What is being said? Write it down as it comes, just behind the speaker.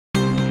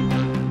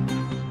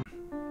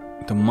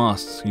The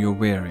masks you're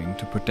wearing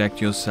to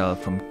protect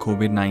yourself from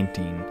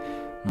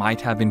COVID-19 might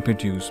have been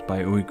produced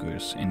by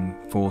Uighurs in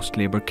forced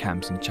labor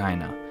camps in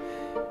China.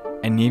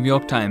 A New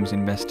York Times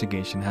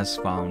investigation has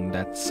found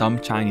that some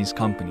Chinese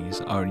companies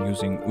are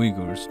using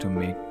Uighurs to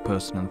make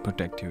personal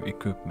protective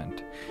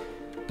equipment.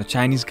 The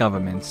Chinese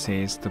government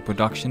says the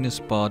production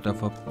is part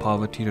of a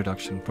poverty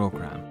reduction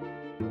program.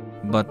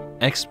 But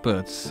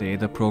experts say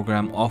the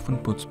program often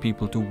puts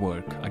people to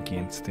work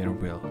against their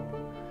will.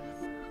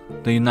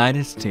 The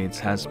United States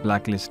has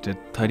blacklisted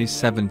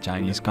 37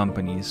 Chinese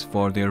companies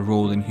for their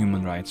role in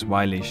human rights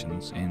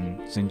violations in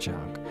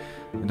Xinjiang,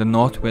 the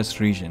northwest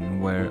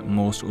region where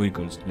most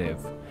Uyghurs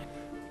live.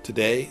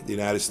 Today, the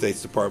United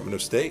States Department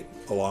of State,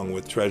 along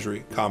with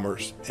Treasury,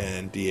 Commerce,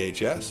 and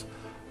DHS,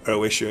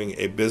 are issuing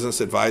a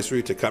business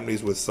advisory to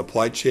companies with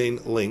supply chain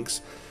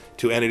links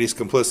to entities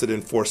complicit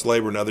in forced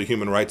labor and other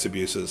human rights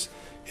abuses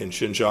in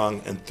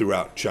Xinjiang and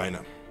throughout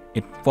China.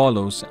 It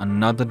follows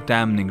another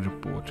damning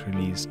report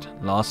released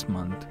last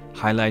month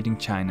highlighting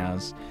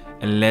China's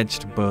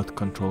alleged birth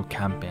control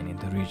campaign in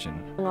the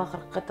region.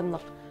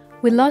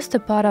 We lost a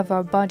part of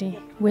our body.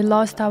 We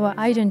lost our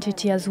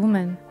identity as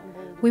women.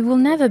 We will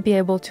never be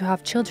able to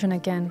have children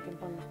again.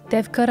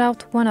 They've cut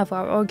out one of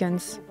our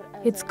organs.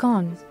 It's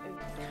gone.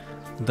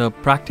 The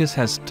practice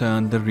has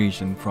turned the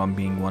region from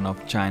being one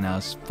of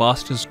China's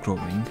fastest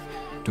growing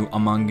to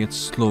among its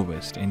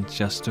slowest in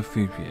just a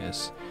few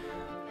years.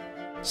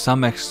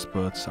 Some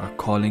experts are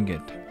calling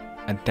it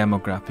a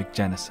demographic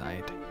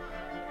genocide.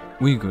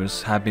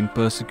 Uyghurs have been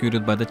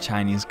persecuted by the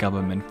Chinese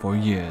government for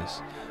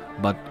years,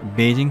 but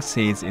Beijing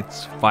says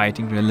it's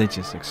fighting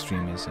religious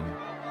extremism.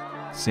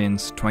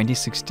 Since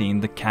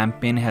 2016, the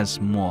campaign has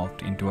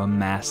morphed into a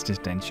mass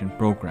detention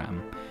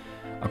program.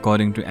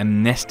 According to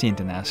Amnesty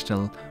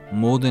International,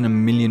 more than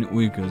 1 million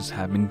Uyghurs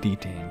have been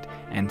detained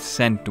and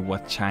sent to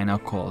what China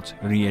calls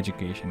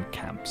re-education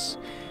camps.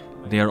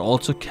 They are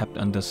also kept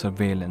under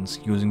surveillance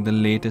using the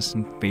latest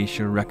in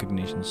facial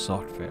recognition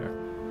software.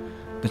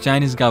 The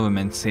Chinese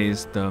government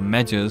says the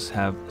measures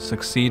have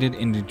succeeded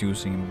in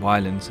reducing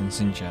violence in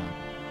Xinjiang,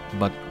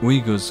 but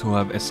Uyghurs who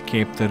have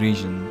escaped the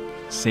region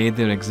say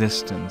their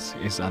existence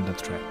is under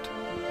threat.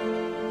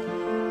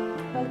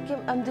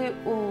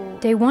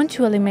 They want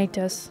to eliminate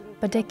us,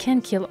 but they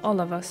can't kill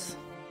all of us.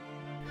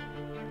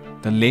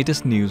 The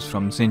latest news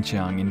from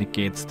Xinjiang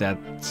indicates that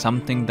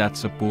something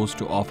that's supposed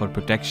to offer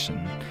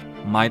protection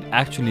might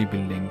actually be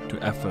linked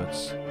to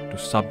efforts to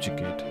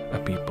subjugate a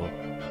people.